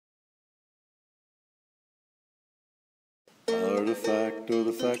Artifact or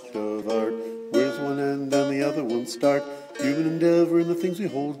the fact of art, where's one end and the other one start? Human endeavor and the things we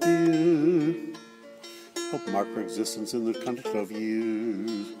hold dear help mark our existence in the context of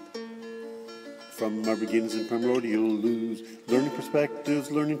years. From our beginnings in primordial ooze, learning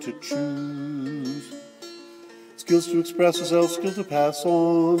perspectives, learning to choose, skills to express ourselves, skills to pass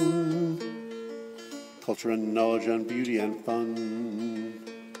on, culture and knowledge and beauty and fun.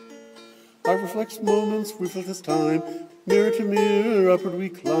 Art reflects moments, reflects time, mirror to mirror, upward we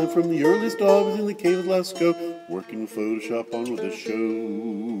climb, from the earliest daubings in the cave of Lascaux, working Photoshop on with the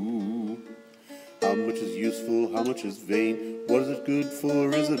show. How much is useful, how much is vain, what is it good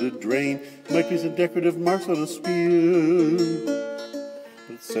for, is it a drain? It might be some decorative marks on a spear,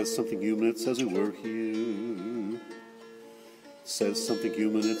 but it says something human, it says we were here. It says something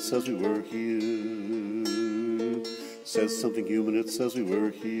human, it says we were here. It says something human, it says we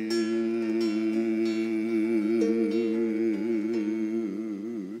were here.